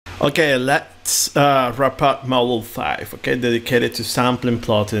Okay, let's wrap up module 5, okay, dedicated to sampling,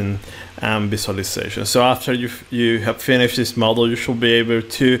 plotting, and visualization. So after you have finished this module, you should be able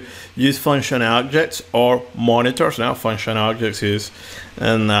to use function objects or monitors. Now function objects is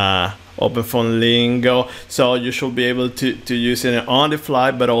an OpenFOAM lingo, so you should be able to use it on the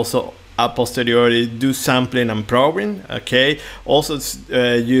fly, but also a posteriori do sampling and probing. Okay, also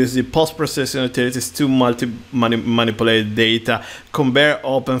use the post-processing utilities to manipulate data, compare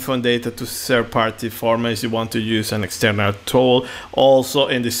OpenFOAM data to third-party formats. You want to use an external tool. Also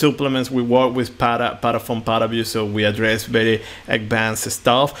in the supplements we work with ParaFOAM, ParaView, so we address very advanced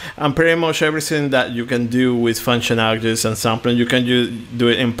stuff, and pretty much everything that you can do with function objects and sampling you can do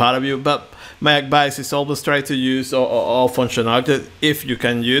it in ParaView. But my advice is always try to use all function objects if you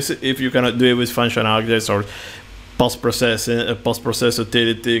can use it. If you cannot do it with function objects or post-process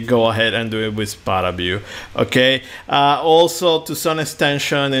utility, go ahead and do it with ParaView. Okay. Also, to some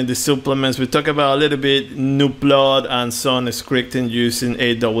extension in the supplements, we talk about a little bit nuplot and some scripting using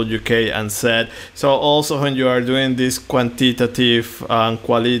AWK and set. So also when you are doing this quantitative and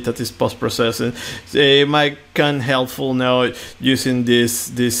qualitative post-processing, it might can helpful now using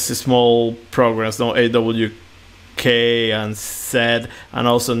these small programs, now AWK and set, and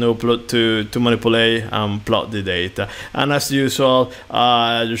also nuplot to manipulate and plot the data. And as usual,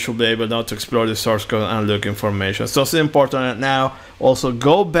 you should be able now to explore the source code and look information. So it's important now. Also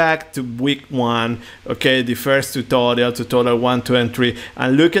go back to week 1, okay, the first tutorial 1, 2, and 3,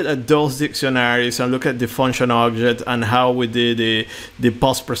 and look at those dictionaries and look at the function object and how we did the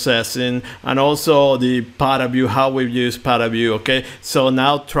post-processing, and also the ParaView, how we use ParaView. Okay, so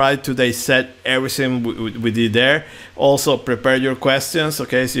now try to dissect everything we did there. Also prepare your questions,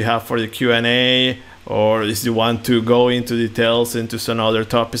 okay, so you have for the Q&A, or if you want to go into details into some other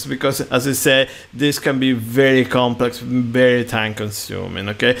topics, because as I say, this can be very complex, very time consuming.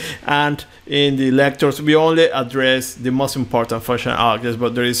 Okay, and in the lectures we only address the most important function objects,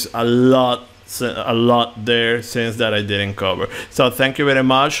 but there is a lot there since that I didn't cover. So thank you very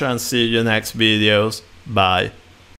much and see you next videos. Bye.